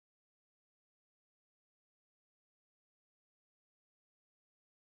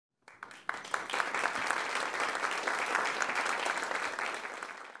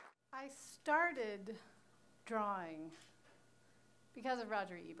started drawing because of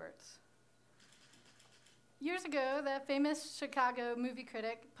Roger Ebert. Years ago, the famous Chicago movie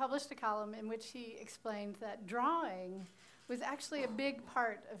critic published a column in which he explained that drawing was actually a big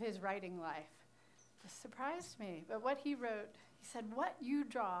part of his writing life. This surprised me, but what he wrote, he said, "What you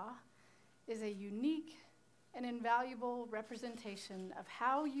draw is a unique and invaluable representation of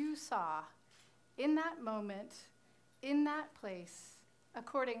how you saw in that moment, in that place,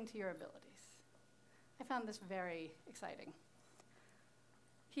 according to your abilities." I found this very exciting.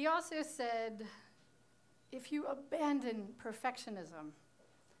 He also said, if you abandon perfectionism,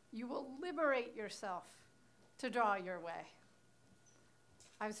 you will liberate yourself to draw your way.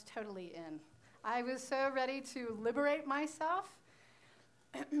 I was totally in. I was so ready to liberate myself.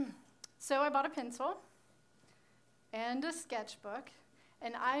 So I bought a pencil and a sketchbook,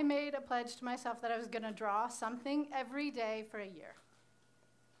 and I made a pledge to myself that I was going to draw something every day for a year,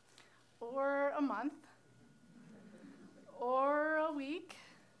 or a month, or a week.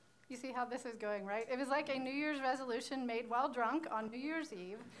 You see how this is going, right? It was like a New Year's resolution made while drunk on New Year's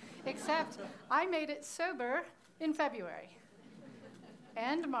Eve, except I made it sober in February,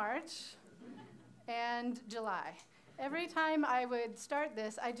 and March, and July. Every time I would start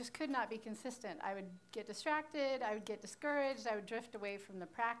this, I just could not be consistent. I would get distracted, I would get discouraged, I would drift away from the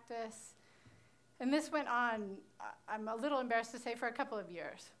practice. And this went on, I'm a little embarrassed to say, for a couple of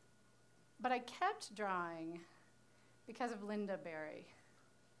years. But I kept drawing because of Linda Berry.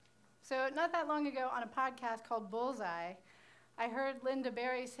 So not that long ago on a podcast called Bullseye, I heard Linda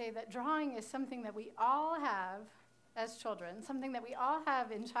Berry say that drawing is something that we all have as children, something that we all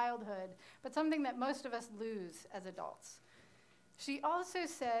have in childhood, but something that most of us lose as adults. She also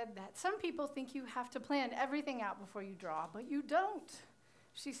said that some people think you have to plan everything out before you draw, but you don't.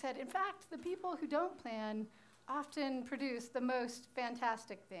 She said, in fact, the people who don't plan often produce the most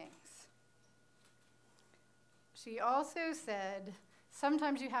fantastic things. She also said,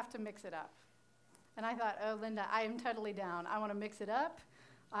 sometimes you have to mix it up. And I thought, oh, Linda, I am totally down. I want to mix it up.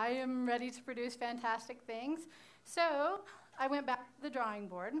 I am ready to produce fantastic things. So I went back to the drawing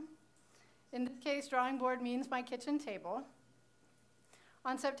board. In this case, drawing board means my kitchen table.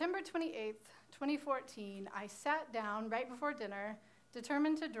 On September 28th, 2014, I sat down right before dinner,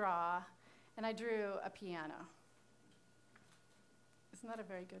 determined to draw, and I drew a piano. Isn't that a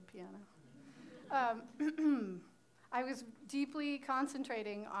very good piano? I was deeply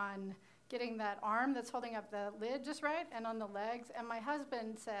concentrating on getting that arm that's holding up the lid just right and on the legs, and my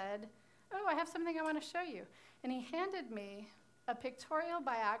husband said, "Oh, I have something I want to show you." And he handed me a pictorial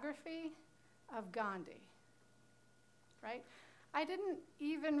biography of Gandhi, right? I didn't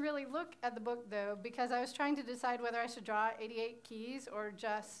even really look at the book, though, because I was trying to decide whether I should draw 88 keys or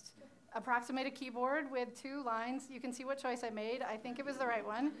just approximate a keyboard with 2 lines. You can see what choice I made. I think it was the right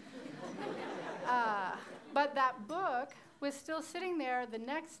one. But that book was still sitting there the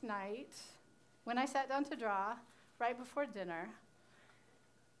next night when I sat down to draw, right before dinner.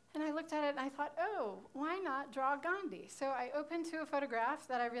 And I looked at it and I thought, oh, why not draw Gandhi? So I opened to a photograph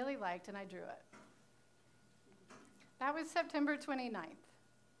that I really liked and I drew it. That was September 29th.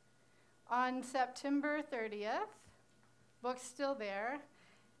 On September 30th, book's still there,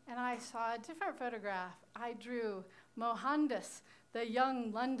 and I saw a different photograph. I drew Mohandas, the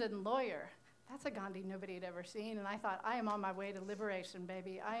young London lawyer. That's a Gandhi nobody had ever seen, and I thought, I am on my way to liberation,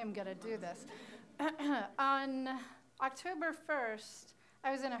 baby. I am going to do this. On October 1st,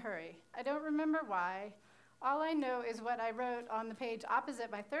 I was in a hurry. I don't remember why. All I know is what I wrote on the page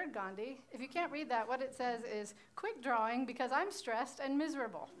opposite my third Gandhi. If you can't read that, what it says is, "Quick drawing because I'm stressed and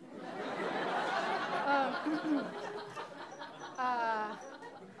miserable."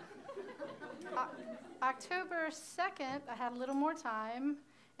 October 2nd, I had a little more time,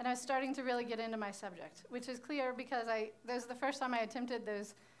 and I was starting to really get into my subject, which is clear because that was the first time I attempted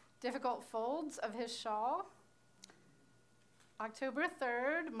those difficult folds of his shawl. October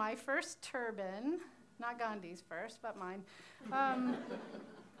 3rd, my first turban, not Gandhi's first, but mine.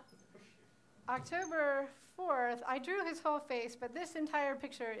 October 4th, I drew his whole face, but this entire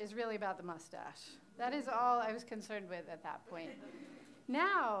picture is really about the mustache. That is all I was concerned with at that point.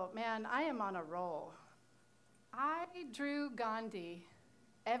 Now, man, I am on a roll. I drew Gandhi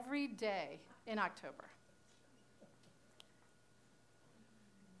every day in October.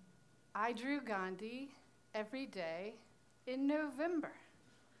 I drew Gandhi every day in November.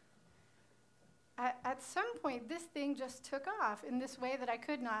 At some point, this thing just took off in this way that I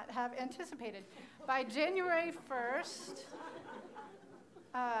could not have anticipated. By January 1st,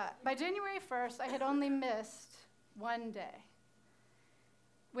 I had only missed one day.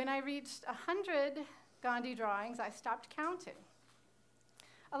 When I reached 100 Gandhi drawings, I stopped counting.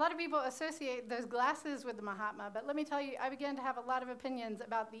 A lot of people associate those glasses with the Mahatma, but let me tell you, I began to have a lot of opinions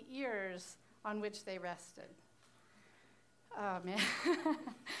about the ears on which they rested. Oh, man.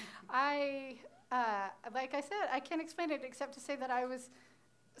 Like I said, I can't explain it except to say that I was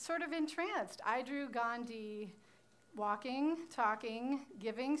sort of entranced. I drew Gandhi walking, talking,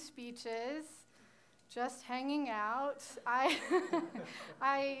 giving speeches, just hanging out.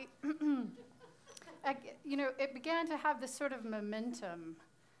 It began to have this sort of momentum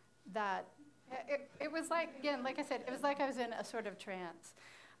that it was like, again, like I said, it was like I was in a sort of trance.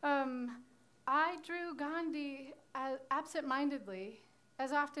 I drew Gandhi absent-mindedly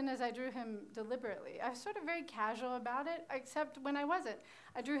as often as I drew him deliberately. I was sort of very casual about it, except when I wasn't.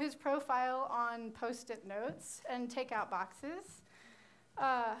 I drew his profile on Post-it notes and take-out boxes.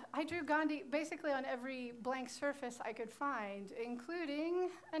 I drew Gandhi basically on every blank surface I could find,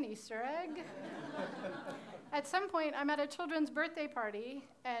 including an Easter egg. At some point, I'm at a children's birthday party,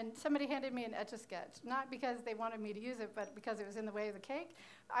 and somebody handed me an Etch-a-Sketch, not because they wanted me to use it, but because it was in the way of the cake.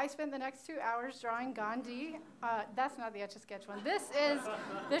 I spent the next 2 hours drawing Gandhi. That's not the Etch-a-Sketch one. This is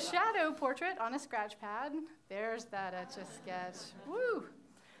the shadow portrait on a scratch pad. There's that Etch-a-Sketch. Woo!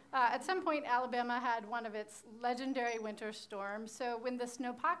 At some point, Alabama had one of its legendary winter storms, so when the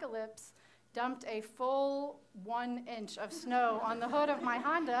snowpocalypse dumped a full 1 inch of snow on the hood of my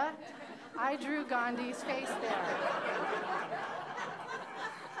Honda, I drew Gandhi's face there.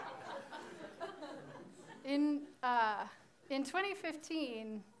 In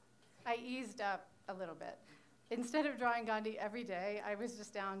 2015, I eased up a little bit. Instead of drawing Gandhi every day, I was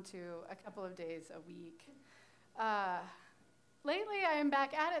just down to a couple of days a week. Lately, I am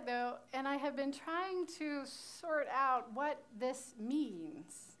back at it, though, and I have been trying to sort out what this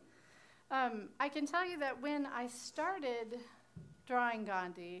means. I can tell you that when I started drawing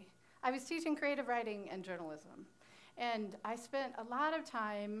Gandhi, I was teaching creative writing and journalism, and I spent a lot of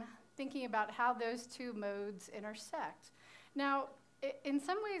time thinking about how those two modes intersect. Now, in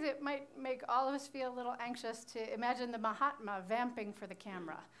some ways, it might make all of us feel a little anxious to imagine the Mahatma vamping for the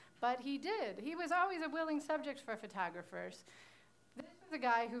camera, but he did. He was always a willing subject for photographers. This was a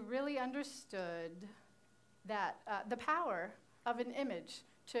guy who really understood that the power of an image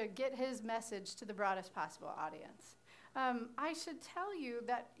to get his message to the broadest possible audience. I should tell you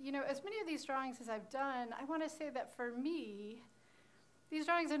that, as many of these drawings as I've done, I want to say that for me, these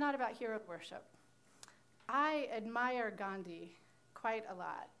drawings are not about hero worship. I admire Gandhi quite a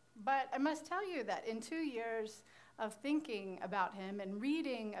lot, but I must tell you that in 2 years of thinking about him and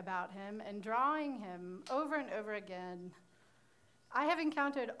reading about him and drawing him over and over again, I have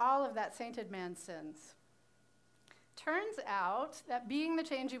encountered all of that sainted man's sins. Turns out that being the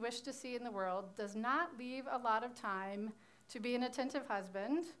change you wish to see in the world does not leave a lot of time to be an attentive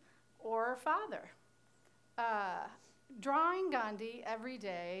husband or father. Drawing Gandhi every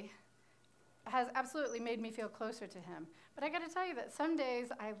day has absolutely made me feel closer to him. But I got to tell you that some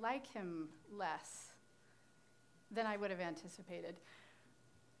days I like him less than I would have anticipated.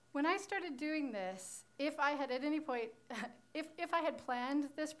 When I started doing this, if I had at any point, if I had planned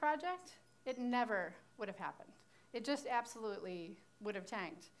this project, it never would have happened. It just absolutely would have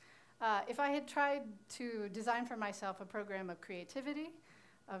tanked. If I had tried to design for myself a program of creativity,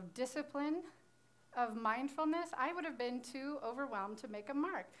 of discipline, of mindfulness, I would have been too overwhelmed to make a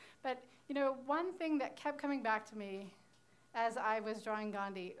mark. But one thing that kept coming back to me as I was drawing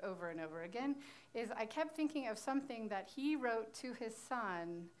Gandhi over and over again is I kept thinking of something that he wrote to his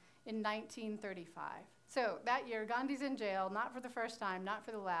son in 1935. So that year, Gandhi's in jail, not for the first time, not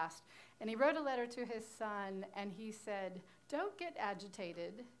for the last, and he wrote a letter to his son, and he said, "Don't get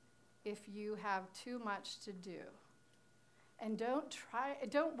agitated if you have too much to do. And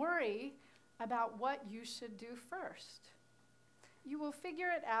don't worry about what you should do first. You will figure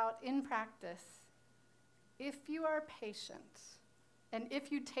it out in practice if you are patient and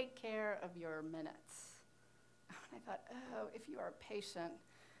if you take care of your minutes." And I thought, oh, if you are patient,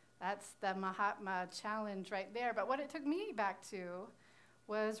 that's the Mahatma challenge right there. But what it took me back to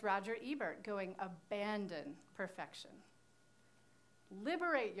was Roger Ebert going, abandon perfection.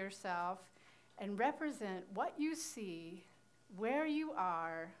 Liberate yourself and represent what you see, where you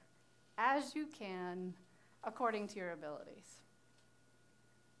are, as you can, according to your abilities.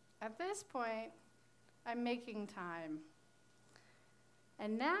 At this point, I'm making time.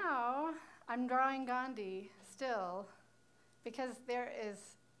 And now I'm drawing Gandhi still because there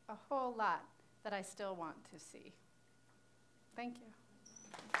is a whole lot that I still want to see. Thank you.